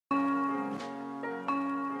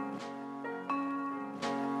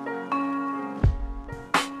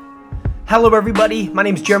Hello everybody, my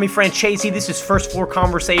name is Jeremy Francesi. This is First Floor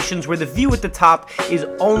Conversations, where the view at the top is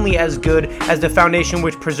only as good as the foundation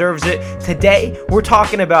which preserves it. Today, we're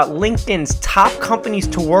talking about LinkedIn's top companies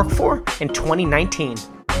to work for in 2019.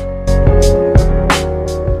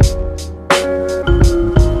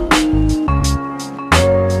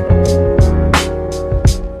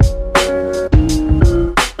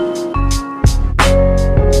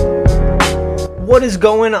 What is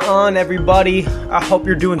going on, everybody? I hope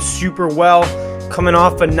you're doing super well. Coming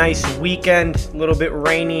off a nice weekend, a little bit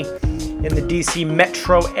rainy in the DC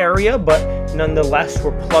metro area, but nonetheless,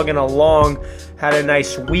 we're plugging along. Had a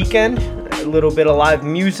nice weekend, a little bit of live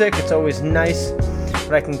music. It's always nice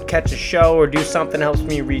when I can catch a show or do something that helps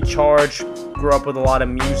me recharge. Grew up with a lot of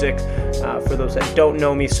music, for those that don't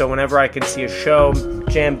know me, so whenever I can see a show,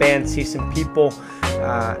 jam band, see some people,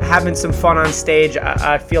 having some fun on stage,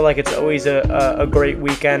 I feel like it's always a great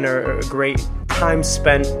weekend or a great time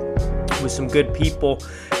spent with some good people.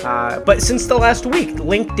 But since the last week,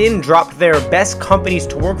 LinkedIn dropped their best companies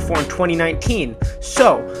to work for in 2019.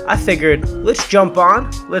 So I figured, let's jump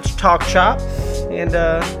on, let's talk shop, and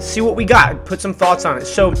see what we got, put some thoughts on it.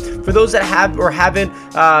 So for those that have or haven't,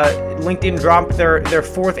 LinkedIn dropped their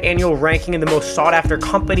fourth annual ranking in the most sought after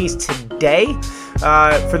companies today.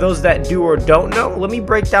 For those that do or don't know, let me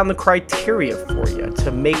break down the criteria for you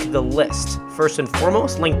to make the list. First and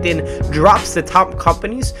foremost, LinkedIn drops the top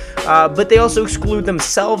companies, but they also exclude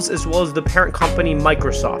themselves as well as the parent company,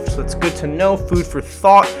 Microsoft. So it's good to know, food for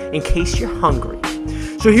thought in case you're hungry.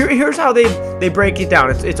 So here's how they break it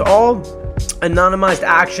down. It's all anonymized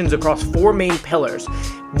actions across four main pillars.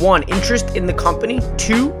 1, interest in the company.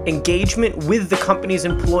 2, engagement with the company's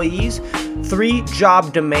employees. 3,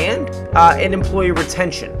 job demand, and employee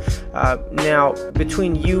retention. Now,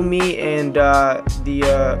 between you, me, and the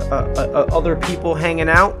other people hanging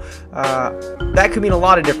out, that could mean a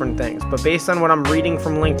lot of different things. But based on what I'm reading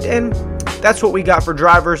from LinkedIn, that's what we got for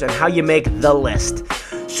drivers and how you make the list.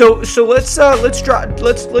 So let's chop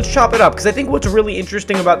it up, because I think what's really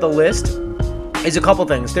interesting about the list is a couple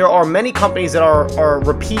things. There are many companies that are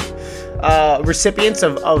repeat recipients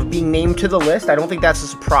of being named to the list. I don't think that's a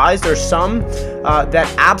surprise. There's some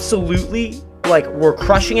that absolutely were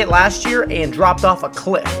crushing it last year and dropped off a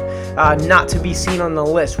cliff, not to be seen on the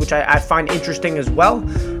list, which I find interesting as well.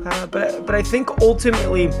 But I think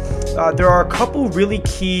ultimately there are a couple really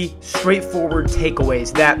key, straightforward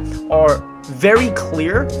takeaways that are very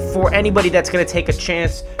clear for anybody that's going to take a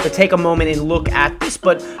chance to take a moment and look at this.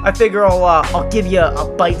 But I figure I'll give you a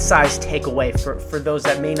bite-sized takeaway for those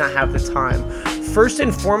that may not have the time. First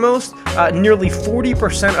and foremost, nearly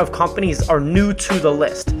 40% of companies are new to the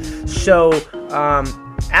list. So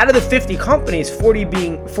out of the 50 companies,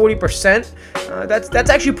 40%, that's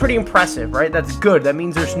actually pretty impressive, right? That's good. That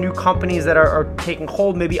means there's new companies that are taking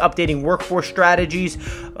hold, maybe updating workforce strategies,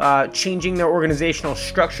 changing their organizational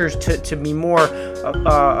structures to be more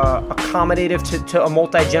accommodative to a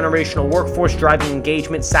multi-generational workforce, driving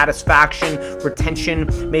engagement, satisfaction, retention,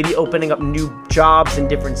 maybe opening up new jobs in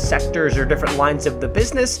different sectors or different lines of the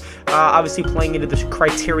business, obviously playing into the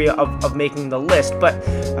criteria of making the list. But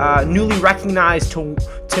newly recognized to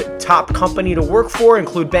top company to work for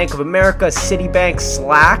include Bank of America, Citibank,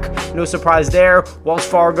 Slack, no surprise there, Wells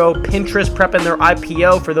Fargo, Pinterest prepping their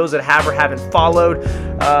IPO for those that have or haven't followed.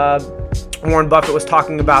 Warren Buffett was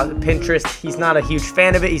talking about Pinterest. He's not a huge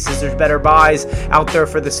fan of it. He says there's better buys out there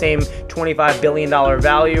for the same $25 billion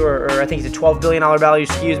value, or I think it's a $12 billion value,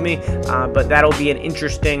 but that'll be an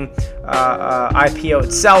interesting IPO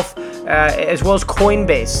itself, as well as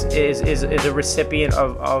Coinbase is a recipient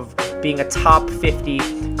of being a top 50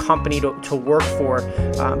 company to work for.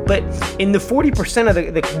 But in the 40% of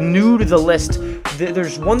the new to the list,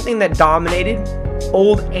 there's one thing that dominated,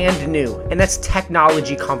 old and new, and that's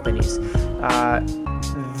technology companies.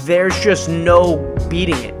 There's just no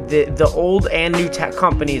beating it. The old and new tech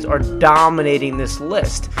companies are dominating this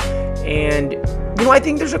list. And, I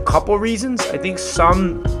think there's a couple reasons. I think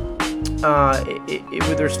some,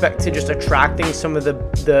 with respect to just attracting some of the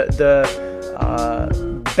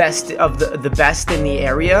best of the best in the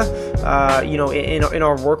area, in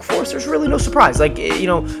our workforce, there's really no surprise.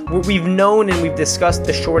 We've known and we've discussed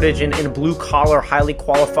the shortage in blue collar, highly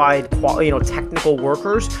qualified, technical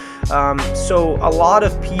workers. So a lot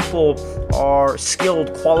of people are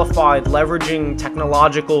skilled, qualified, leveraging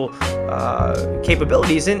technological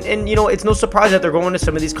capabilities, and it's no surprise that they're going to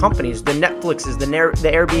some of these companies. The Netflixes, the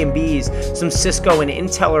Airbnbs, some Cisco and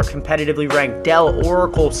Intel are competitively ranked. Dell,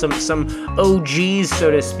 Oracle, some OGs, so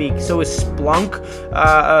to speak. So is Splunk,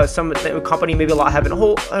 some company maybe a lot haven't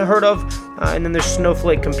heard of, and then there's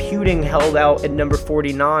Snowflake Computing held out at number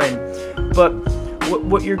 49. But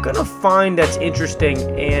what you're going to find that's interesting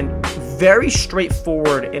and very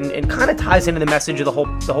straightforward and kind of ties into the message of the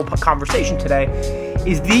whole conversation today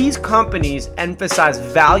is these companies emphasize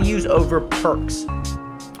values over perks.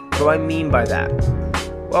 What do I mean by that?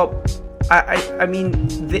 Well, I mean,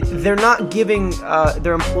 they're not giving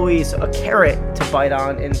their employees a carrot to bite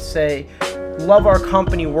on and say, love our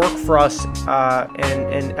company, work for us,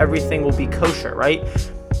 and everything will be kosher, right?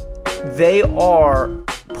 They are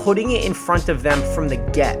putting it in front of them from the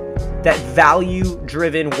get. That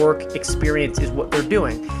value-driven work experience is what they're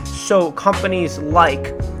doing. So companies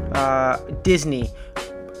like Disney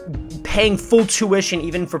paying full tuition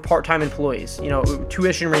even for part-time employees,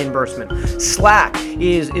 tuition reimbursement. Slack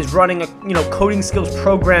is running a coding skills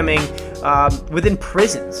programming within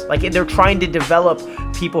prisons. Like they're trying to develop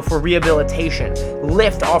people for rehabilitation.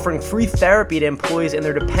 Lyft offering free therapy to employees and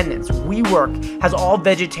their dependents. WeWork has all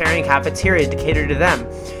vegetarian cafeterias to cater to them.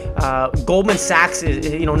 Goldman Sachs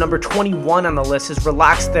is, number 21 on the list, has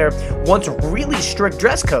relaxed their once really strict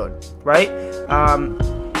dress code, right?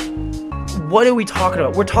 What are we talking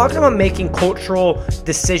about? We're talking about making cultural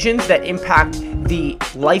decisions that impact the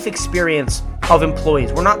life experience of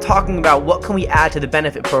employees. We're not talking about what can we add to the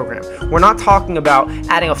benefit program. We're not talking about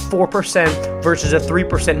adding a 4% versus a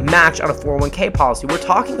 3% match on a 401k policy. We're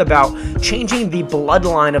talking about changing the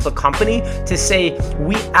bloodline of a company to say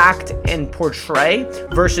we act and portray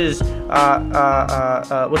versus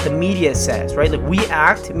what the media says, right? Like we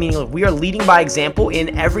act, meaning like we are leading by example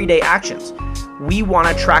in everyday actions. We want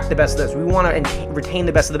to attract the best of this. We want to retain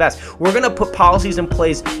the best of the best. We're going to put policies in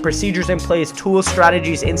place, procedures in place, tools,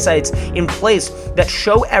 strategies, insights in place that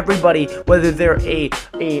show everybody, whether they're a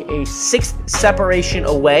sixth separation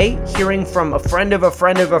away, hearing from a friend of a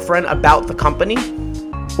friend of a friend about the company,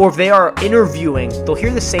 or if they are interviewing, they'll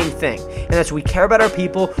hear the same thing. And that's we care about our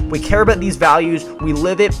people, we care about these values, we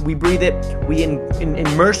live it, we breathe it, we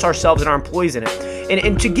immerse ourselves and our employees in it.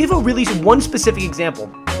 And to give a really one specific example,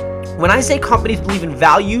 when I say companies believe in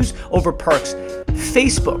values over perks,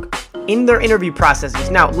 Facebook, in their interview processes,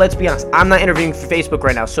 now let's be honest, I'm not interviewing for Facebook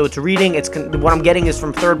right now, so it's reading, what I'm getting is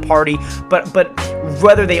from third party, but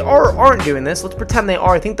whether they are or aren't doing this, let's pretend they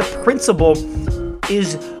are. I think the principle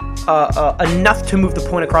is enough to move the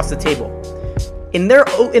point across the table. In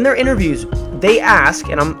their interviews, they ask,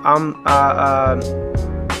 and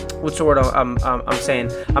what's the word I'm saying?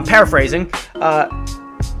 I'm paraphrasing.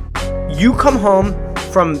 You come home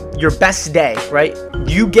from your best day, right?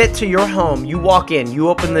 You get to your home, you walk in, you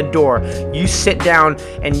open the door, you sit down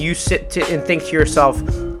and you and think to yourself,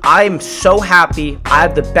 I'm so happy, I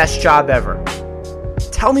have the best job ever.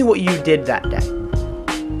 Tell me what you did that day.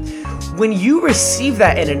 When you receive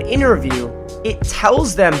that in an interview, it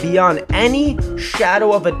tells them beyond any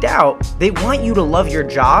shadow of a doubt, they want you to love your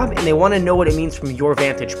job and they want to know what it means from your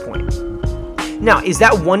vantage point. Now, is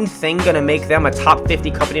that one thing going to make them a top 50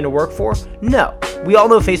 company to work for? No. We all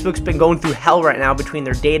know Facebook's been going through hell right now between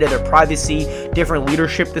their data, their privacy, different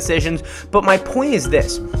leadership decisions. But my point is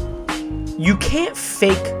this: you can't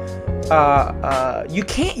fake. You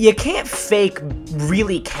can't fake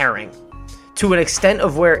really caring to an extent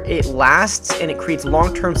of where it lasts and it creates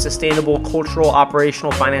long-term, sustainable, cultural,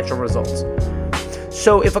 operational, financial results.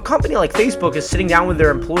 So if a company like Facebook is sitting down with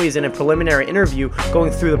their employees in a preliminary interview, going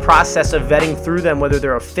through the process of vetting through them, whether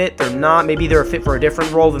they're a fit, they're not, maybe they're a fit for a different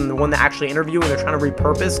role than the one that actually interviewed, and they're trying to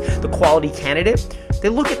repurpose the quality candidate, they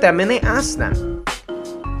look at them and they ask them,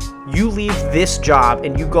 you leave this job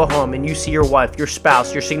and you go home and you see your wife, your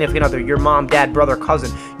spouse, your significant other, your mom, dad, brother, cousin.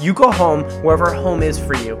 You go home, wherever home is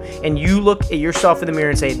for you, and you look at yourself in the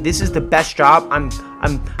mirror and say, this is the best job. I'm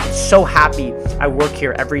so happy I work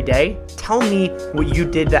here every day. Tell me what you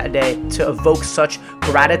did that day to evoke such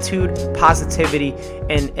gratitude, positivity,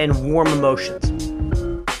 and warm emotions.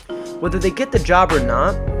 Whether they get the job or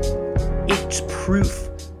not, it's proof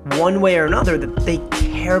one way or another that they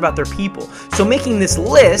care about their people. So making this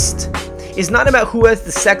list is not about who has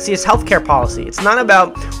the sexiest healthcare policy. It's not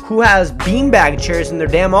about who has beanbag chairs in their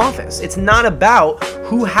damn office. It's not about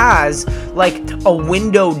who has like a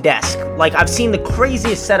window desk. Like I've seen the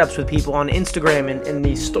craziest setups with people on Instagram and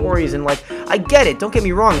these stories, and like I get it. Don't get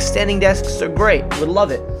me wrong. Standing desks are great. Would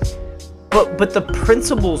love it. But the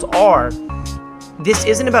principles are, this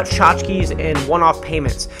isn't about tchotchkes and one-off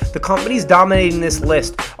payments. The companies dominating this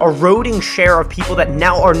list, eroding share of people that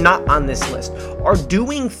now are not on this list, are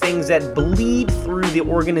doing things that bleed through the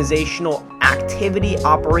organizational activity,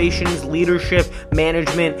 operations, leadership,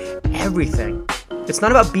 management, everything. It's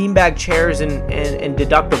not about beanbag chairs and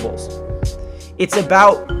deductibles. It's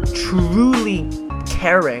about truly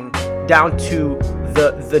caring down to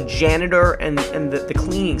the janitor and the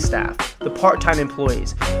cleaning staff, the part-time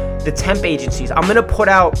employees, the temp agencies. I'm going to put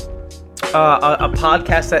out a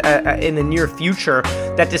podcast in the near future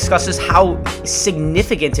that discusses how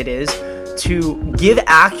significant it is to give an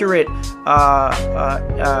accurate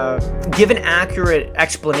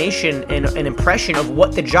explanation and an impression of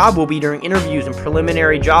what the job will be during interviews and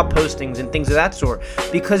preliminary job postings and things of that sort.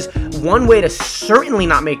 Because one way to certainly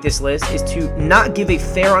not make this list is to not give a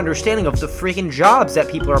fair understanding of the freaking jobs that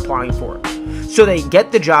people are applying for. So they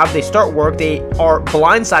get the job, they start work, they are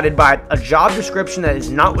blindsided by a job description that is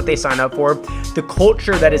not what they signed up for, the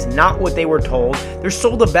culture that is not what they were told. They're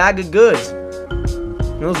sold a bag of goods.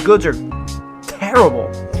 And those goods are terrible.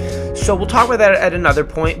 So we'll talk about that at another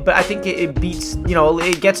point, but I think it beats,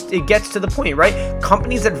 it gets to the point, right?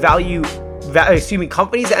 Companies that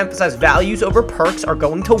companies that emphasize values over perks are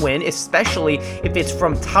going to win, especially if it's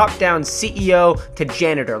from top-down CEO to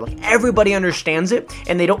janitor. Like, everybody understands it,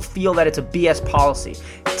 and they don't feel that it's a BS policy.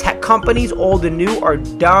 Tech companies, old and new, are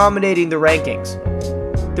dominating the rankings.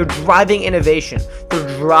 They're driving innovation. They're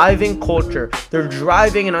driving culture. They're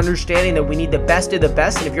driving an understanding that we need the best of the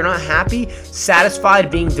best. And if you're not happy, satisfied,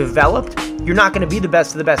 being developed, you're not going to be the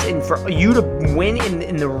best of the best. And for you to win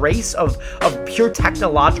in the race of pure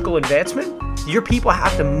technological advancement, your people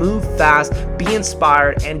have to move fast, be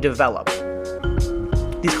inspired, and develop.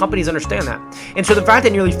 These companies understand that. And so the fact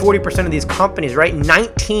that nearly 40% of these companies, right,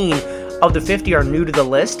 19 of the 50 are new to the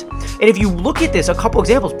list. And if you look at this, a couple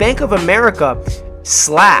examples, Bank of America,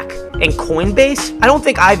 Slack, and Coinbase, I don't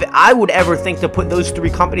think I would ever think to put those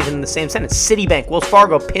three companies in the same sentence. Citibank, Wells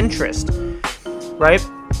Fargo, Pinterest, right?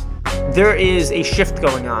 There is a shift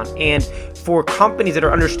going on, and for companies that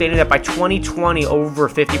are understanding that by 2020, over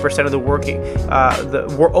 50% of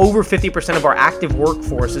over 50% of our active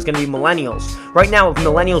workforce is going to be millennials. Right now,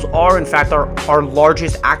 millennials are in fact our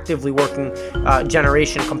largest actively working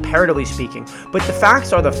generation, comparatively speaking. But the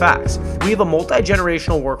facts are the facts. We have a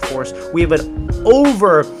multi-generational workforce. We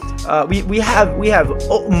have we have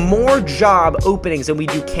more job openings than we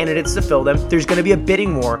do candidates to fill them. There's going to be a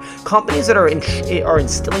bidding war. Companies that are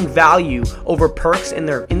instilling value over perks in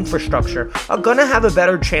their infrastructure are going to have a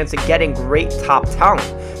better chance at getting great top talent.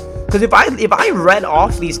 Because if I read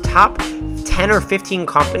off these top 10 or 15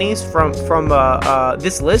 companies from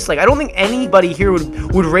this list, like, I don't think anybody here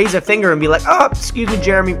would raise a finger and be like, oh, excuse me,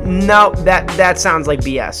 Jeremy, no, that sounds like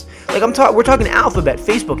BS. Like, we're talking Alphabet,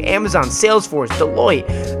 Facebook, Amazon, Salesforce,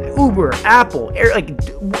 Deloitte, Uber, Apple,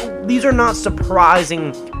 these are not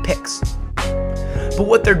surprising picks. But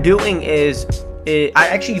what they're doing is,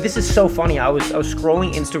 this is so funny. I was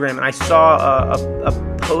scrolling Instagram and I saw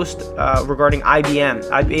a post regarding IBM.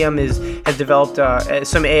 IBM has developed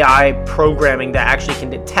some AI programming that actually can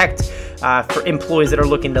detect for employees that are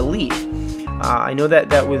looking to leave. I know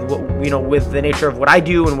that with the nature of what I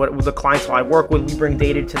do and with the clients I work with, we bring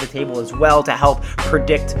data to the table as well to help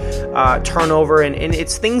predict turnover, and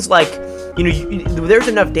it's things like, there's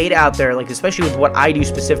enough data out there, like, especially with what I do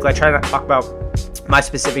specifically. I try not to talk about my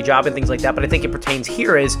specific job and things like that, but I think it pertains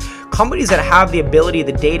here is companies that have the ability,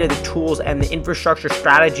 the data, the tools, and the infrastructure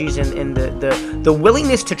strategies and the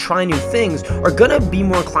willingness to try new things are going to be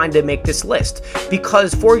more inclined to make this list.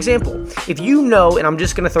 Because, for example, if you know, and I'm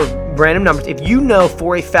just going to throw random numbers, if you know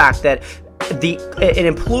for a fact that an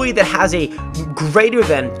employee that has a greater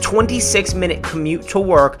than 26-minute commute to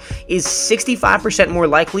work is 65% more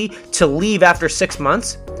likely to leave after 6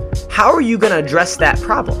 months, how are you going to address that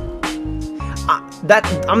problem?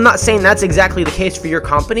 I'm not saying that's exactly the case for your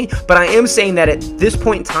company, but I am saying that at this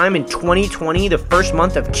point in time in 2020, the first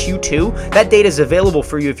month of Q2, that data is available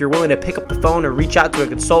for you if you're willing to pick up the phone or reach out to a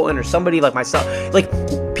consultant or somebody like myself. Like,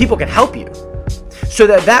 people can help you. So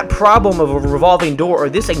that problem of a revolving door, or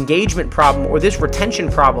this engagement problem, or this retention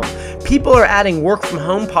problem, people are adding work from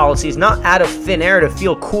home policies not out of thin air to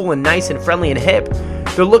feel cool and nice and friendly and hip.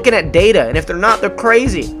 They're looking at data, and if they're not, they're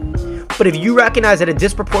crazy. But if you recognize that a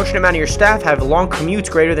disproportionate amount of your staff have long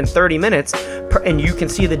commutes greater than 30 minutes, and you can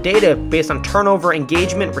see the data based on turnover,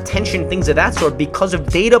 engagement, retention, things of that sort, because of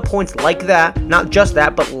data points like that, not just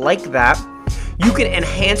that, but like that, you can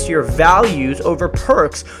enhance your values over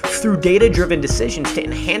perks through data-driven decisions to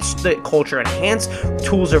enhance the culture, enhance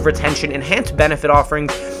tools of retention, enhance benefit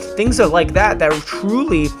offerings, things like that are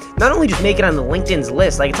truly not only just make it on the LinkedIn's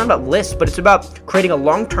list, like, it's not about lists, but it's about creating a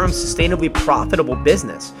long-term, sustainably profitable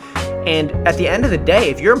business. And at the end of the day,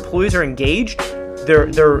 if your employees are engaged,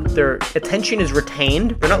 their attention is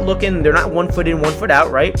retained. They're not 1 foot in, 1 foot out,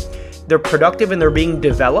 right? They're productive and they're being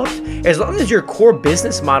developed. As long as your core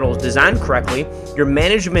business model is designed correctly, your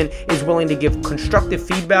management is willing to give constructive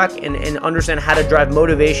feedback and understand how to drive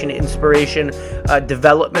motivation, inspiration,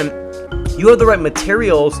 development. You have the right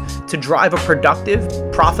materials to drive a productive,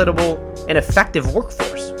 profitable, and effective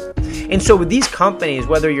workforce. And so with these companies,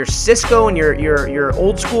 whether you're Cisco and you're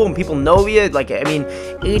old school and people know you,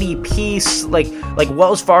 ADP, like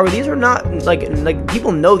Wells Fargo, these are not like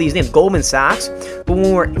people know these names, Goldman Sachs. But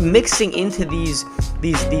when we're mixing into these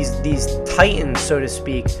titans, so to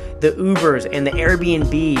speak, the Ubers and the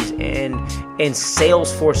Airbnbs and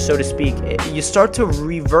Salesforce, so to speak, you start to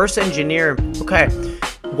reverse engineer. Okay,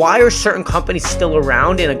 why are certain companies still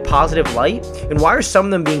around in a positive light, and why are some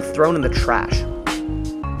of them being thrown in the trash?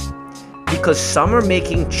 Because some are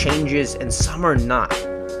making changes and some are not.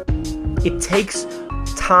 It takes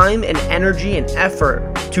time and energy and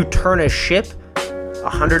effort to turn a ship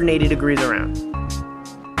 180 degrees around.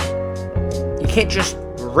 You can't just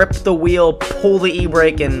rip the wheel, pull the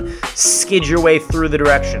e-brake, and skid your way through the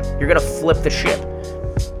direction. You're gonna flip the ship.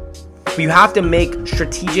 But you have to make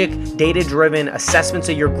strategic, data-driven assessments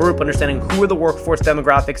of your group, understanding who are the workforce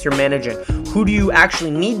demographics you're managing. Who do you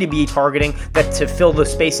actually need to be targeting that to fill the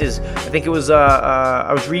spaces? I think it was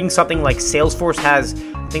I was reading something like Salesforce has,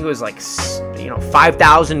 I think it was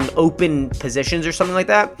 5,000 open positions or something like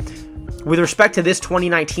that. With respect to this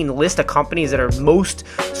 2019 list of companies that are most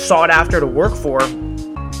sought after to work for,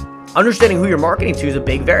 understanding who you're marketing to is a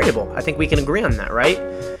big variable. I think we can agree on that, right?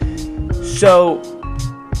 So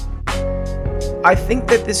I think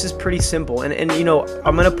that this is pretty simple, and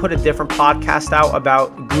I'm going to put a different podcast out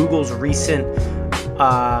about Google's recent,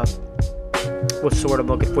 what's the word I'm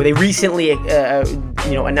looking for? They recently,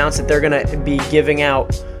 announced that they're going to be giving out,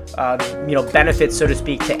 benefits, so to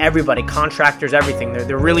speak, to everybody, contractors, everything.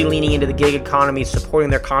 They're really leaning into the gig economy, supporting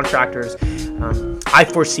their contractors. I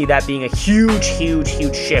foresee that being a huge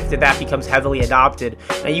shift if that becomes heavily adopted.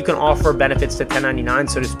 And you can offer benefits to 1099,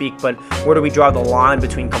 so to speak, but where do we draw the line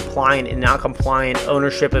between compliant and not compliant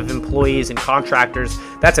ownership of employees and contractors?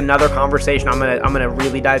 That's another conversation I'm gonna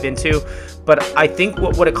really dive into. But I think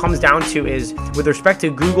what it comes down to is, with respect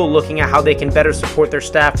to Google looking at how they can better support their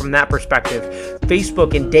staff from that perspective,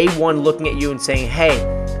 Facebook in day one looking at you and saying, hey,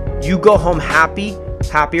 you go home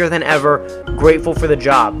happier than ever, grateful for the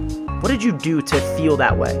job. What did you do to feel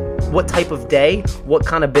that way? What type of day? What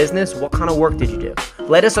kind of business? What kind of work did you do?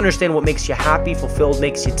 Let us understand what makes you happy, fulfilled,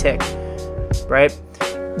 makes you tick, right?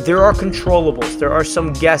 There are controllables. There are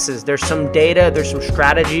some guesses. There's some data. There's some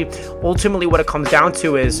strategy. Ultimately, what it comes down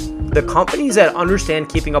to is the companies that understand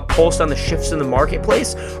keeping a pulse on the shifts in the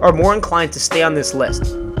marketplace are more inclined to stay on this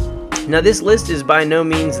list. Now, this list is by no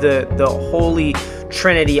means the holy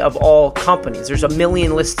trinity of all companies. There's a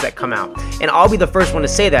million lists that come out, and I'll be the first one to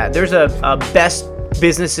say that. There's a best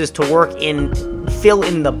businesses to work in, fill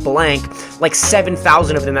in the blank, like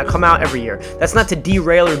 7,000 of them that come out every year. That's not to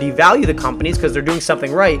derail or devalue the companies because they're doing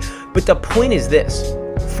something right, but the point is this: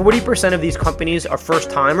 40% of these companies are first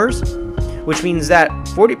timers, which means that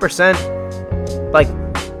 40%,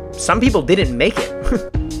 some people didn't make it.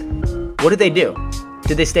 What did they do?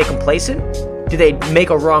 Did they stay complacent? Did they make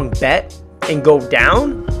a wrong bet and go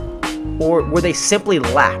down? Or were they simply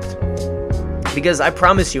lapped? Because I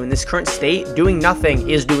promise you, in this current state, doing nothing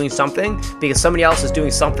is doing something because somebody else is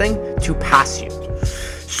doing something to pass you.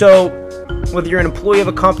 So whether you're an employee of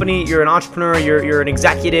a company, you're an entrepreneur, you're an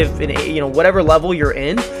executive, in whatever level you're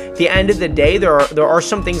in, at the end of the day, there are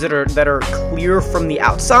some things that are clear from the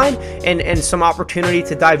outside and some opportunity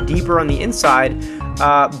to dive deeper on the inside.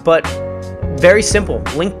 But very simple.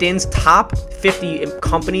 LinkedIn's top 50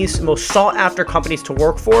 companies, most sought after companies to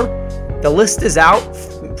work for. The list is out.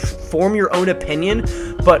 Form your own opinion.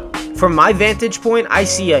 But from my vantage point, I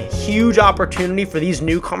see a huge opportunity for these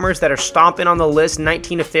newcomers that are stomping on the list,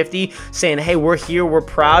 19 to 50, saying, hey, we're here, we're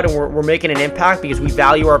proud, and we're making an impact because we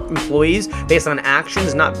value our employees based on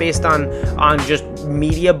actions, not based on just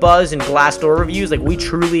media buzz and Glassdoor reviews. Like, we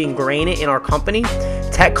truly ingrain it in our company.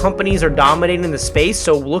 Tech companies are dominating the space,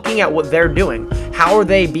 so looking at what they're doing, how are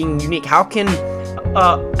they being unique? How can,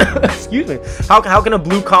 excuse me, how can a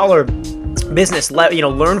blue collar business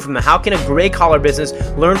learn from them? How can a gray collar business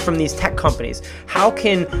learn from these tech companies? How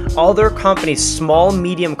can other companies, small,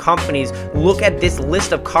 medium companies, look at this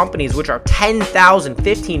list of companies which are 10,000,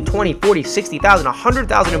 15, 20, 40, 60,000,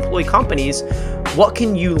 100,000 employee companies? What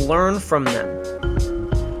can you learn from them?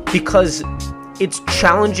 Because it's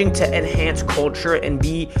challenging to enhance culture and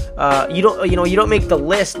be you don't make the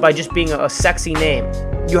list by just being a sexy name.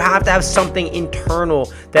 You have to have something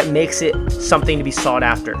internal that makes it something to be sought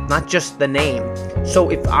after, not just the name. So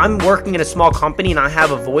if I'm working in a small company and I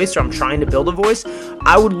have a voice, or I'm trying to build a voice,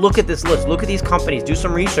 I would look at this list, look at these companies, do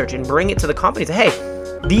some research, and bring it to the company. Say, hey,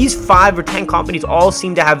 these 5 or 10 companies all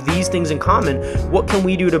seem to have these things in common. What can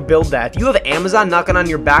we do to build that? If you have Amazon knocking on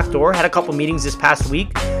your back door, had a couple meetings this past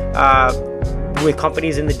week, with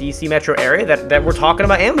companies in the DC metro area that we're talking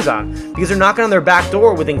about Amazon, because they're knocking on their back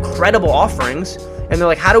door with incredible offerings. And they're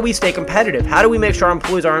like, how do we stay competitive? How do we make sure our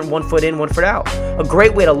employees aren't 1 foot in, 1 foot out? A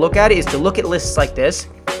great way to look at it is to look at lists like this,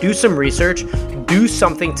 do some research, do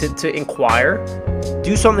something to inquire,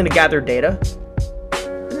 do something to gather data,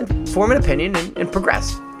 and then form an opinion and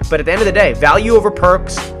progress. But at the end of the day, value over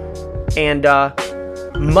perks, and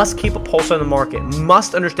must keep a pulse on the market,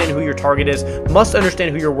 must understand who your target is, must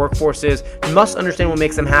understand who your workforce is, must understand what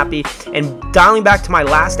makes them happy. And dialing back to my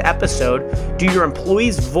last episode, do your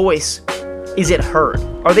employees' voice, is it heard?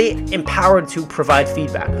 Are they empowered to provide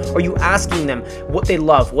feedback? Are you asking them what they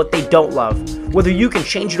love, what they don't love? Whether you can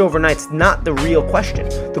change it overnight is not the real question.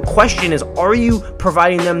 The question is, are you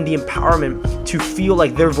providing them the empowerment to feel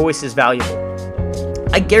like their voice is valuable?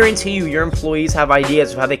 I guarantee you your employees have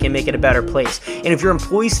ideas of how they can make it a better place. And if your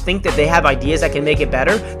employees think that they have ideas that can make it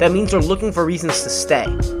better, that means they're looking for reasons to stay,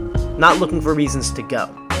 not looking for reasons to go.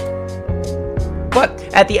 But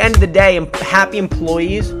at the end of the day, happy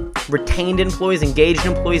employees, retained employees, engaged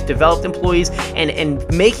employees, developed employees, and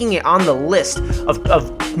making it on the list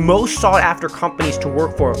of most sought after companies to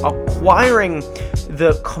work for, acquiring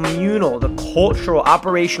the communal, the cultural,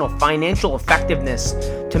 operational, financial effectiveness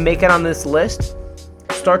to make it on this list,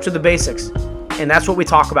 starts with the basics. And that's what we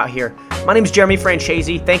talk about here. My name is Jeremy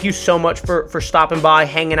Francesi. Thank you so much for stopping by,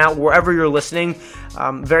 hanging out wherever you're listening.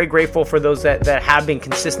 Very grateful for those that have been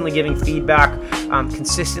consistently giving feedback,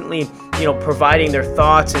 consistently providing their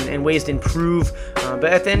thoughts and ways to improve. But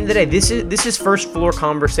at the end of the day, this is First Floor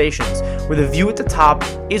Conversations, where the view at the top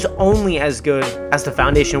is only as good as the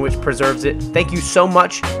foundation which preserves it. Thank you so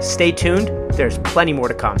much. Stay tuned. There's plenty more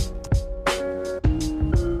to come.